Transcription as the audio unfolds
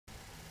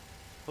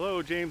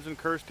Hello, James and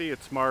Kirsty.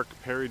 It's Mark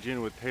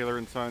Perigin with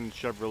Taylor & Son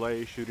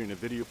Chevrolet shooting a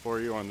video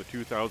for you on the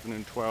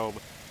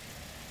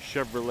 2012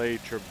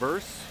 Chevrolet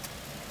Traverse.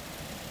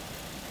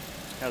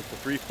 Has the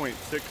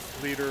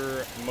 3.6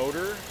 liter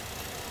motor.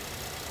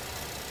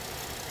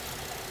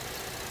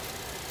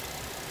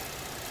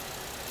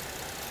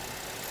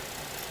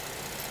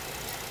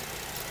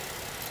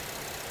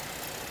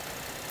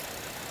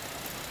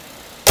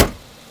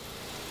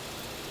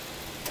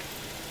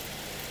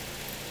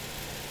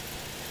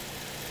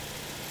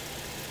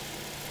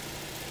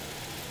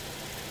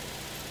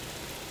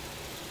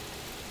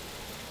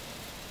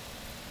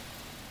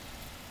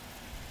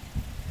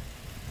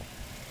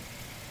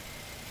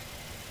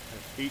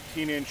 Has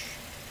 18-inch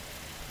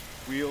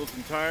wheels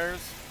and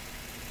tires.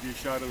 Give you a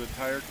shot of the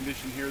tire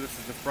condition here. This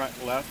is the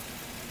front left,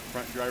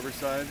 front driver's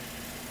side.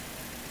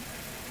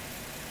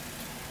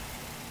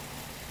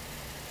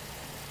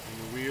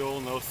 And the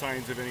wheel, no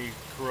signs of any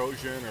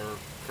corrosion or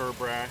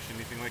curb rash,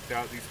 anything like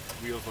that. These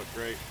wheels look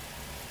great.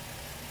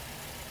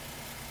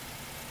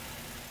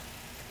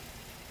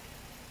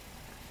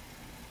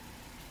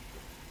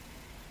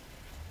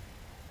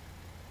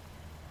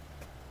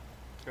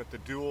 Got the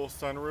dual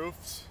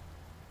sunroofs.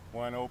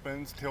 One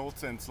opens,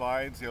 tilts, and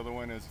slides. The other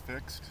one is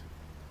fixed.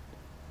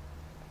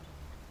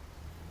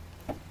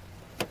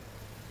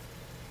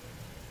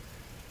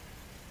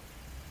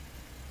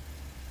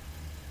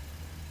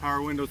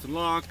 Power windows and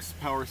locks,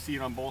 power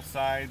seat on both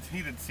sides,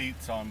 heated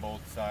seats on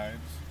both sides.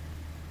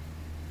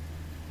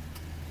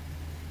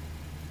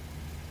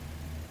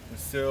 The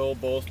sill,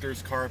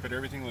 bolsters, carpet,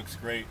 everything looks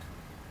great.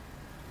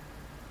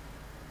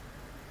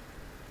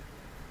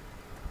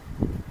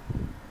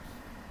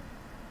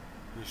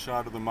 A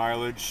shot of the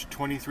mileage,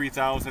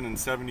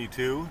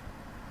 23,072.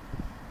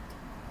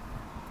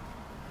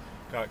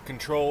 Got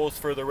controls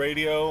for the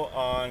radio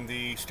on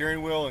the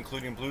steering wheel,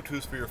 including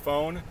Bluetooth for your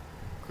phone,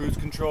 cruise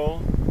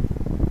control.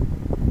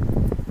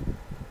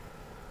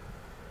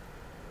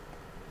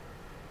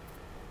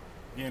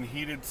 Again,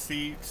 heated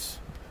seats,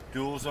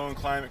 dual zone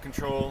climate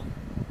control.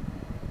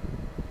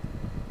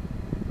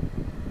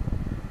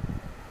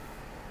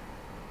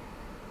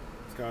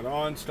 It's got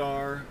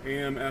OnStar,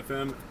 AM,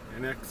 FM,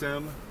 and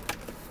XM.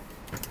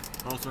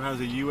 Also has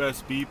a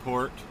USB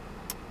port.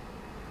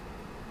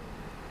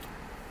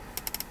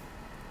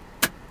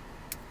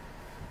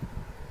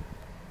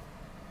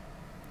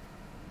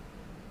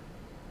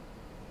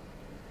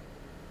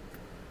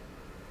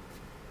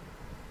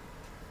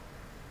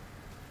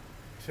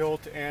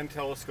 Tilt and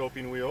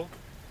telescoping wheel.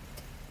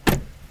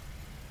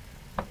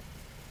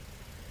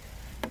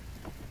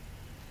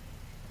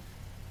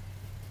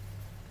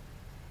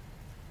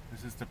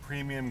 This is the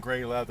premium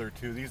gray leather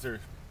too. These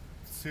are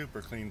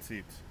super clean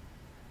seats.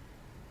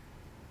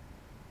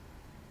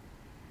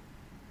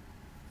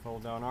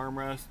 Fold down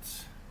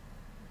armrests.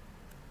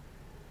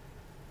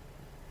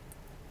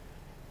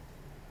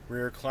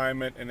 Rear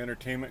climate and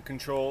entertainment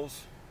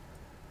controls.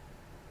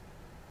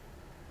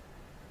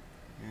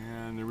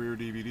 And the rear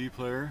DVD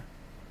player.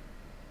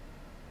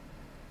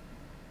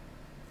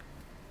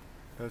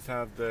 Does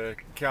have the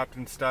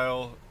captain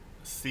style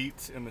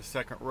seats in the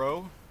second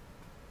row.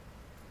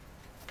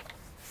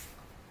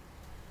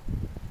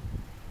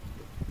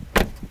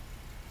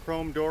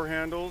 Chrome door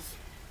handles.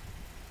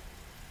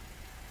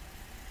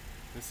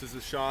 This is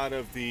a shot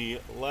of the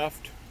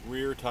left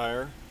rear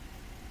tire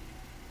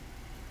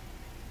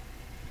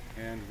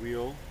and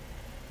wheel.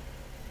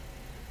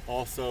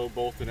 Also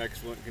both in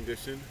excellent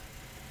condition.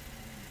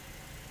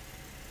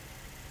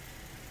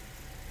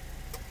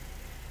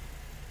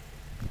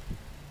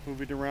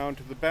 Moving around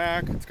to the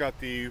back, it's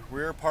got the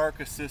rear park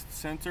assist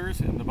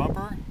sensors in the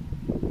bumper.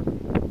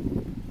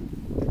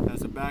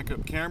 Has a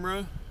backup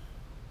camera.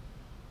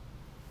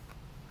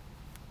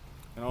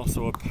 And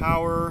also a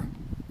power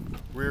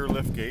rear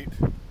liftgate.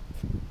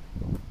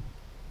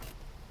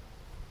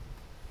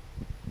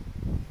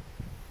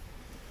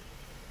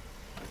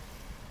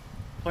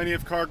 Plenty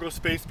of cargo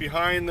space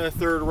behind the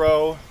third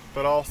row,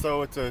 but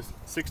also it's a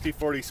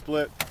 60-40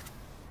 split,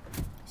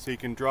 so you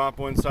can drop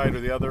one side or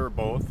the other or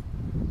both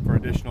for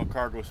additional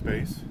cargo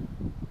space.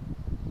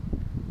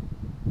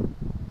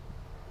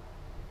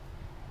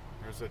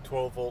 There's a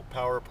 12-volt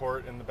power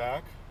port in the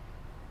back.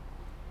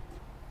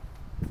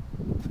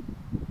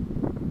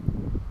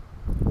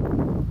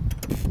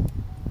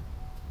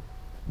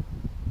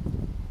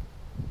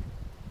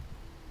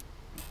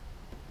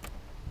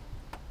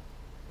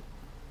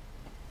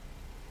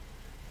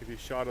 Give you a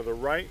shot of the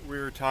right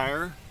rear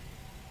tire.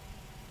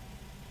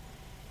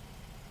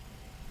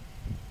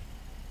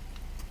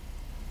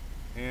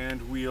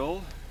 And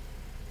wheel.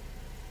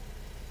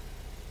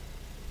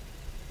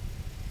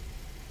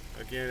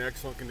 Again,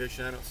 excellent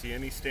condition. I don't see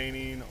any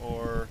staining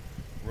or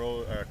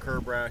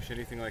curb rash,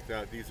 anything like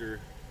that. These are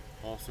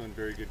also in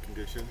very good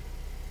condition.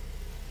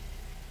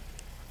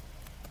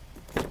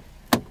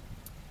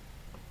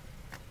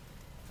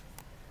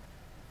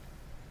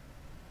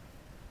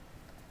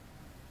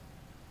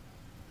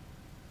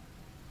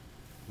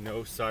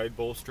 No side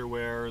bolster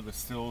wear. The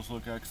sills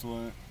look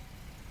excellent.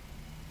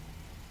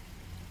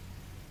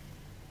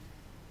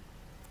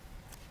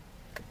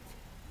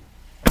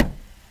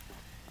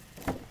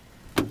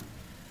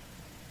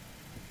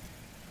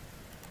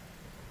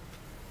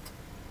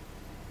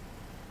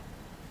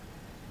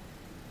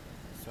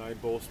 Side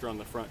bolster on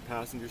the front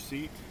passenger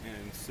seat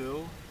and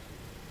sill.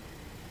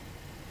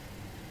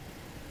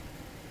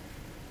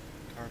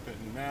 Carpet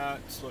and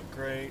mats look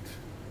great.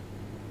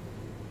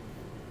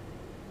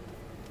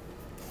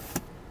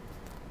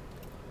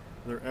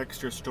 Another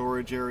extra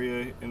storage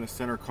area in the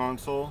center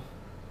console.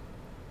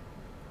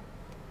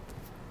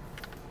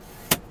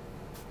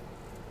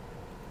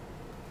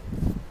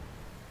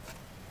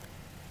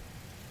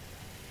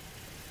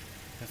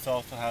 This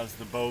also has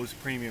the Bose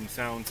premium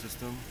sound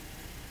system.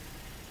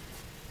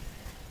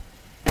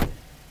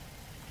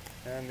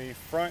 And the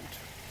front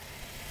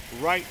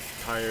right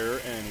tire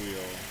and wheel.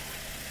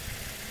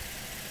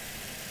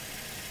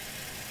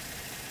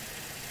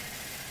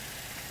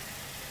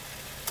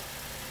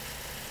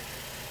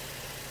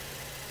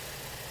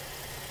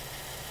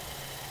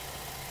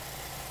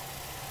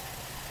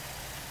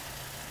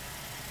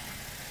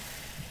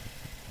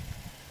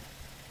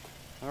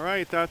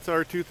 Alright, that's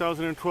our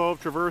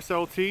 2012 Traverse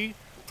LT.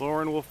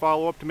 Lauren will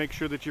follow up to make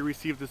sure that you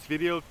received this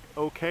video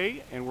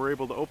okay and we're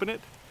able to open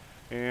it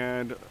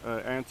and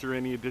answer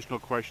any additional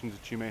questions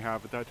that you may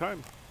have at that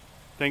time.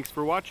 Thanks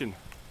for watching.